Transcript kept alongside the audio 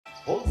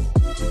You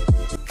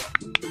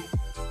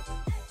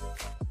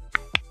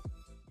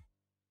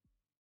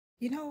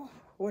know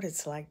what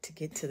it's like to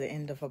get to the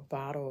end of a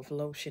bottle of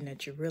lotion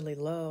that you really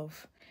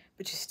love,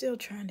 but you're still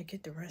trying to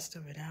get the rest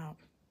of it out.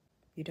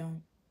 You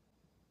don't?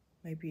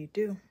 Maybe you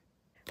do.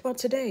 Well,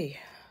 today,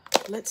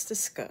 let's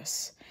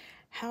discuss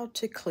how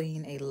to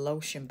clean a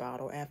lotion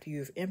bottle after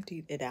you've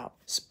emptied it out,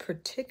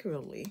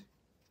 particularly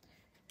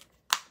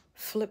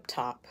flip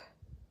top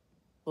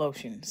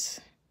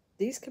lotions.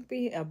 These can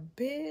be a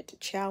bit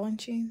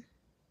challenging,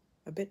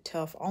 a bit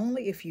tough,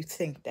 only if you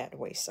think that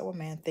way. So a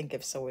man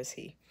thinketh, so is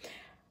he.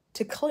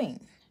 To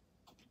clean.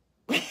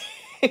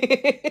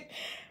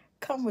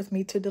 Come with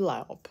me to the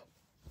lab.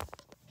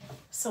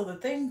 So the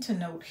thing to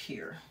note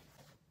here,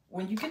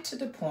 when you get to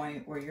the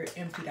point where you're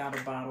emptied out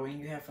a bottle and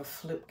you have a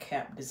flip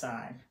cap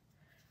design,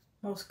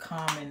 most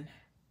common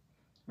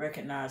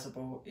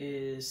recognizable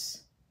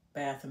is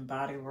Bath and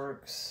Body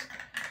Works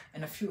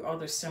and a few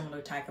other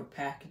similar type of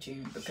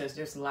packaging, because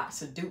there's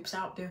lots of dupes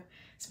out there,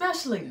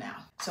 especially now.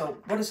 So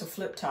what is a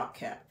flip top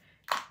cap?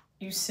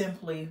 You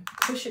simply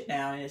push it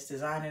down, and it's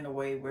designed in a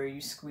way where you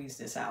squeeze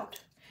this out.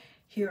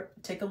 Here,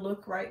 take a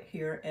look right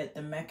here at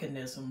the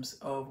mechanisms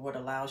of what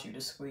allows you to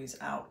squeeze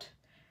out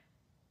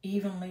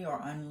evenly or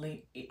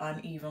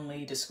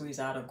unevenly, to squeeze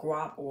out a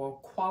drop or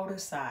quarter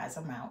size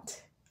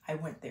amount. I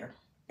went there.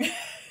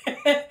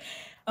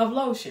 Of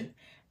lotion.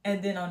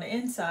 And then on the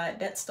inside,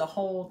 that's the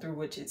hole through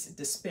which it's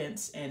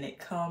dispensed, and it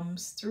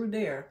comes through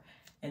there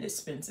and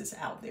dispenses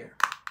out there.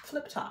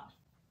 Flip top.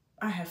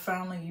 I have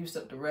finally used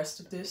up the rest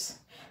of this.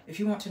 If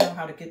you want to know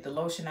how to get the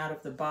lotion out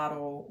of the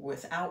bottle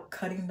without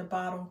cutting the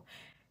bottle,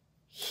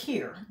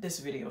 here, this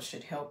video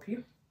should help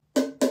you.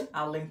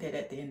 I'll link that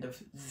at the end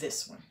of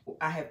this one.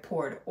 I have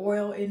poured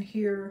oil in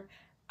here.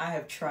 I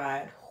have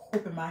tried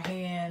whipping my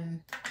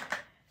hand,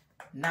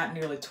 not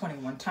nearly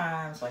 21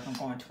 times, like I'm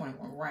going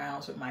 21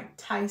 rounds with Mike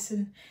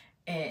Tyson.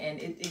 And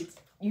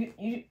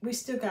we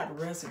still got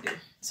residue.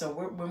 So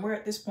when we're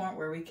at this point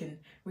where we can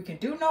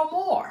do no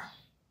more,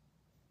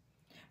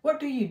 what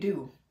do you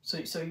do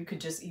so you can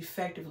just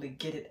effectively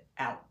get it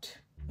out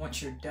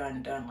once you're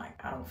done?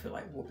 Like, I don't feel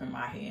like whooping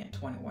my hand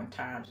 21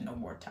 times, no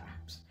more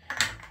times.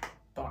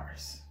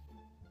 Bars.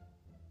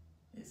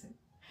 Is it?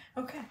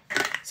 Okay.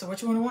 So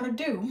what you want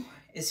to do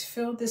is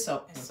fill this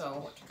up.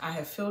 So I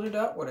have filled it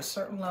up with a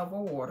certain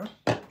level of water.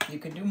 You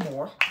can do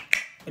more,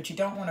 but you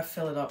don't want to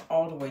fill it up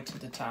all the way to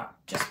the top,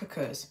 just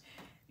because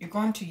you're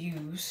going to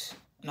use,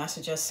 and I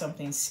suggest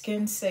something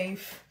skin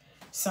safe,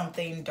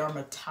 something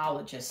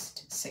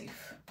dermatologist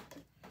safe.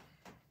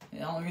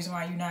 The only reason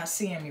why you're not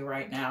seeing me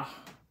right now,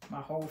 my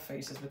whole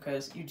face, is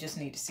because you just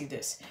need to see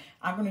this.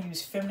 I'm going to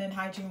use feminine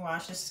hygiene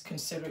wash. This is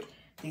considered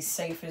the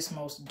safest,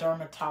 most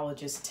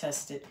dermatologist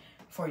tested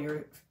for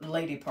your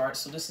lady parts.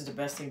 So this is the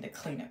best thing to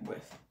clean it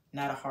with,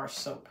 not a harsh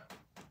soap.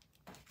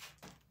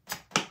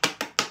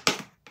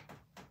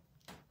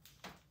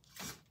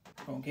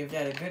 Gonna give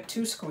that a good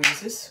 2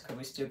 squeezes, because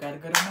we still got a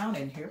good amount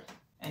in here.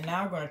 And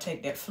now I'm going to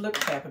take that flip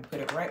cap and put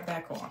it right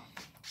back on.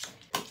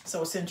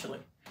 So essentially,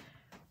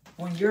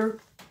 when you're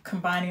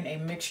combining a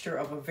mixture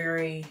of a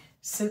very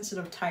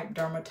sensitive type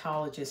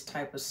dermatologist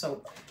type of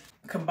soap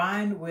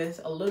combined with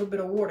a little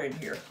bit of water in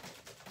here,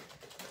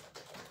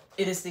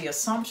 it is the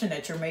assumption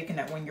that you're making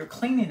that when you're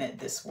cleaning it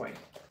this way,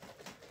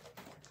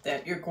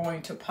 that you're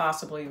going to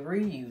possibly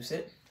reuse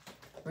it,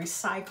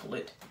 recycle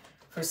it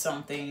for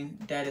something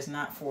that is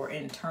not for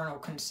internal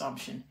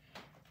consumption,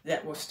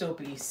 that will still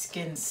be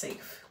skin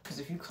safe. Because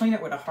if you clean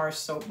it with a harsh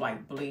soap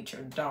like bleach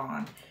or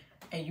Dawn,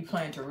 and you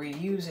plan to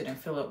reuse it and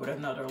fill it with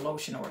another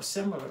lotion or a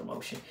similar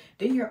lotion,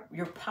 then you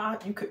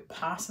could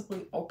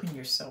possibly open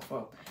yourself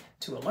up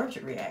to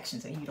allergic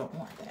reactions, and you don't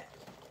want that.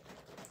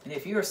 And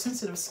if you're a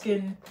sensitive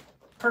skin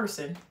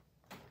person,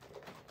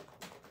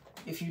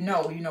 if you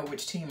know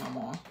which team I'm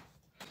on,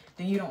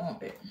 then you don't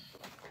want it.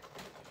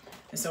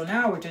 And so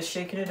now we're just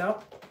shaking it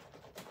up.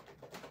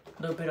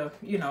 A little bit of,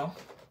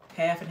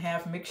 half and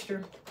half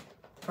mixture,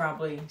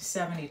 probably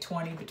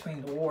 70-20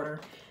 between the water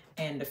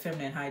and the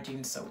feminine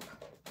hygiene soap.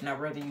 And I'd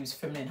rather use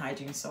feminine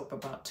hygiene soap,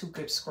 about 2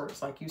 good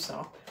squirts like you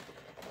saw,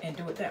 and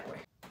do it that way.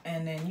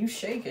 And then you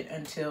shake it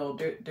until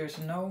there's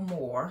no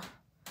more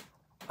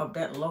of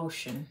that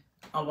lotion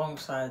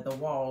alongside the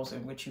walls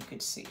in which you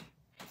could see.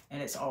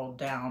 And it's all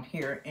down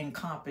here,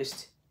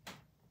 encompassed,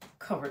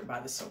 covered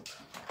by the soap.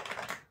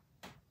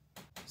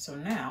 So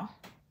now,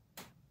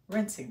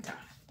 rinsing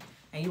time.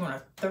 And you want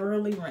to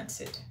thoroughly rinse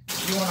it.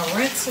 You want to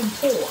rinse and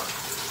pour.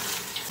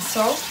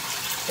 So,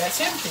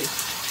 that's empty.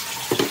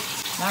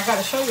 Now I got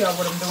to show y'all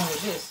what I'm doing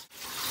with this.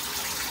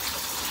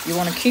 You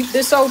want to keep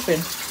this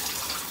open,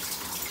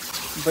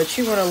 but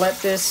you want to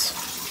let this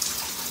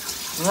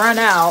run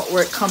out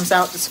where it comes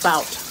out the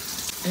spout.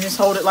 And just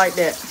hold it like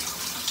that.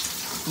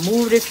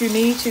 Move it if you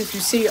need to, if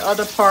you see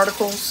other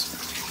particles,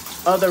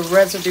 other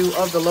residue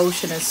of the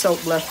lotion and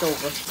soap left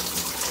over.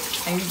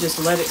 And you just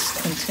let it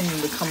continue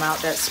to come out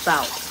that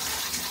spout.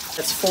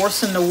 That's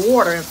forcing the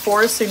water and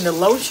forcing the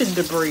lotion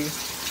debris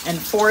and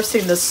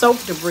forcing the soap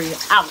debris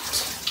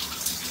out.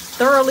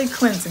 Thoroughly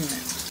cleansing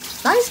them.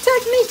 Nice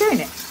technique,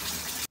 ain't it?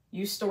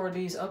 You store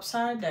these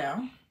upside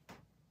down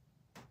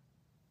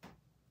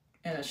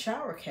in a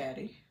shower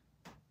caddy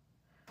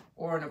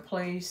or in a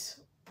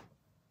place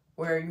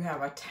where you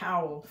have a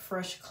towel,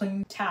 fresh,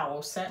 clean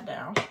towel set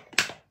down.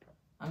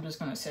 I'm just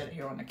going to set it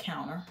here on the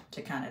counter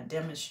to kind of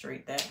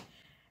demonstrate that.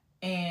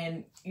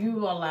 And you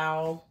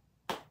allow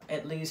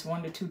at least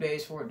 1 to 2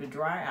 days for it to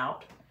dry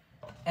out.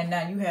 And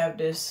now you have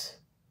this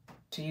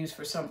to use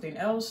for something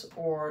else,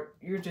 or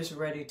you're just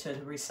ready to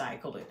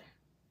recycle it.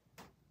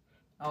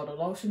 All the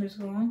lotion is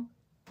gone.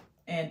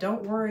 And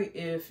don't worry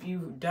if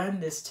you've done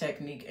this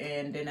technique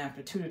and then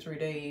after 2 to 3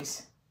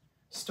 days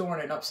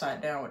storing it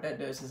upside down, what that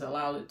does is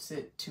allow it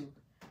to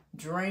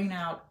drain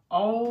out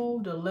all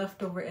the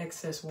leftover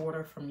excess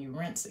water from you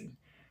rinsing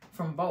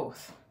from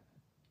both.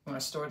 You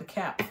want to store the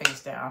cap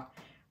face down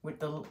with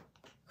the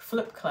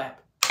flip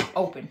clap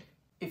open.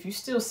 If you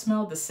still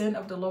smell the scent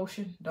of the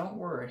lotion, don't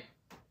worry.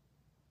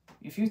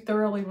 If you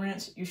thoroughly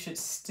rinse, you should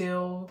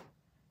still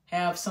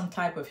have some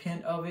type of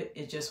hint of it.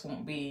 It just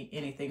won't be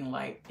anything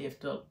like if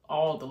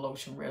all the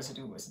lotion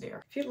residue was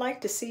there. If you'd like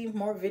to see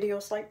more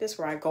videos like this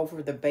where I go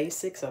over the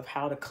basics of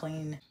how to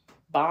clean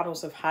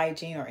bottles of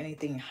hygiene or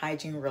anything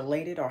hygiene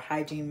related or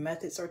hygiene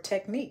methods or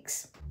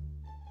techniques,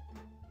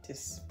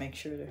 just make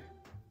sure to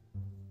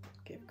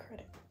give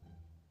credit.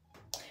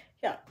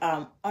 Yeah,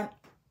 on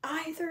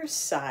either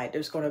side,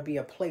 there's going to be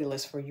a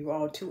playlist for you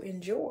all to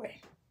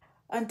enjoy.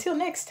 Until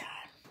next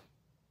time,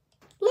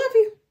 love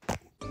you.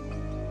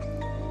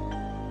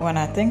 When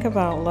I think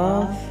about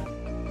love,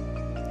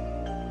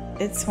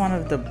 it's one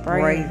of the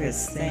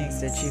bravest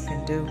things that you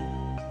can do.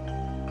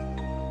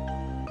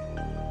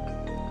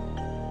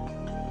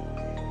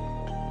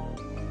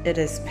 It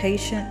is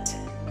patient,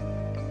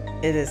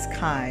 it is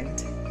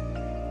kind,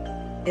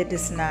 it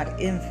does not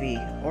envy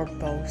or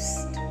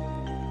boast,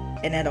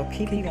 and it'll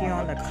keep you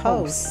on the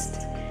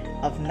coast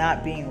of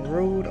not being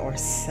rude or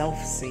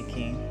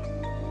self-seeking,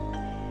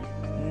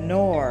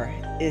 nor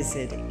is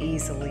it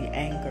easily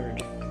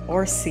angered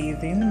or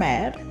seething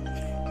mad,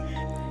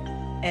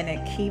 and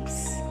it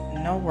keeps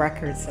no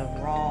records of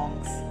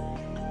wrongs.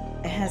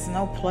 It has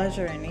no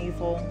pleasure in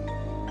evil,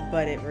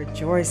 but it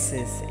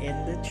rejoices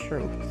in the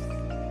truth.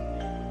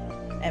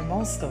 And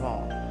most of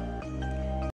all,